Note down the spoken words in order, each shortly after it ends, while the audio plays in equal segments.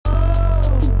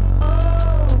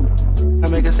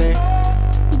make her say.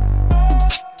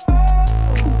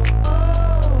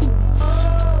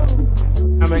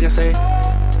 I make her say.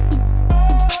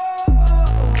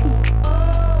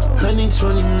 Honey,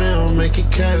 20 mil, make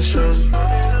it cash on it.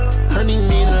 Honey,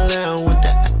 need a lamb with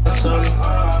that ass on it.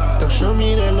 Don't show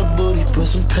me that little booty, put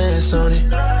some pants on it.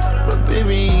 But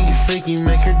baby, you freaky,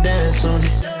 make her dance on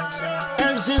it.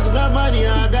 Ever since I got money,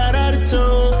 I got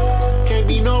attitude. Can't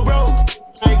be no broke,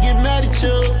 I get mad at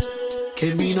you.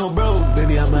 Can't be no broke,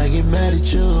 baby, I might get mad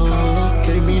at you.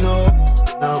 Can't be no,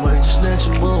 I might just snatch a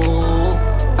move.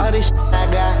 All this shit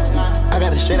I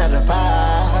got it straight out the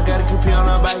pie. I got a coupé on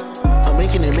my bike. I'm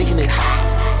making it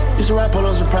hot. Used to ride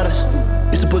polos and Pradas.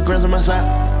 Used to put grams on my side.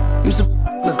 Used to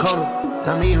in the corner.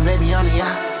 Now me and baby on the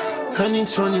yacht. Honey,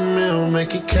 20 mil,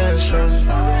 make it cash on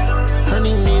it.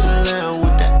 Honey, need a lamb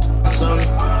with that ass on it.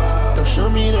 Don't show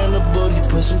me that little booty,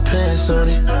 put some pants on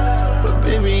it. But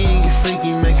baby, you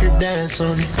freaky, make her dance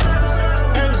on it.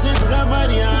 Ever since I got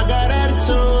money, I got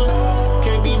attitude.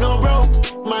 Can't be no broke,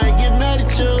 might get mad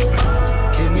at you.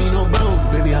 Can't be no broke,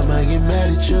 baby, I might get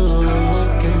mad at you.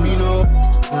 Can't be no,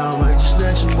 I might just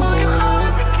snatch a ball.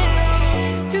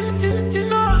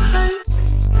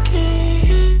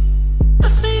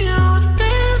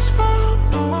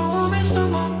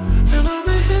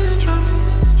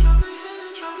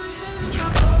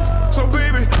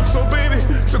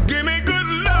 So give me good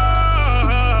love.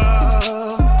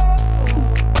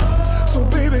 So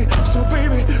baby,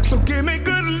 so give me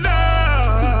good love.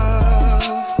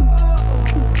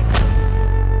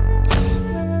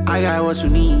 I got what you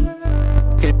need.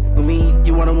 Get with me.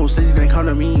 You wanna move cities, then come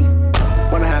to me.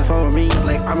 Wanna have fun with me,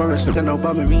 like I'm a wrestler, got no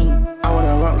bumming me. I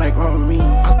wanna rock like rock with me.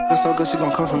 I feel so good, she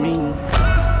gon' come for me.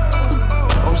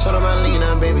 I'm short on my lean,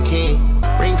 I'm baby king.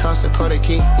 Ring cost a quarter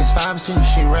key. It's 5% if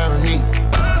she ride with me.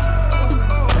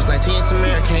 It's like T and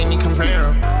Samara, can't even compare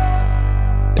them.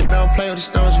 They don't play with the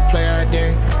stones, you play out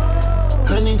there.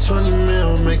 Honey, 20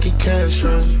 mil, make it cash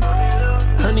on it.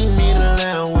 Honey, need a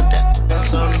lamb with that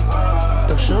ass on it.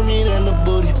 Don't show me that little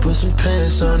booty, put some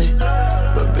pants on it.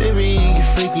 But baby, you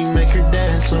freaky, make her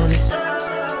dance on it.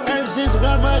 Ever since I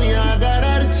got money, I got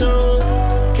attitude.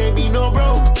 Can't be no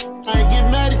broke, I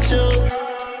get mad at you.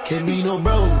 Can't be no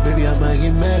broke, baby, I might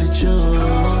get mad at you.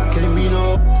 Can't be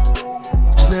no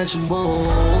snatching ball.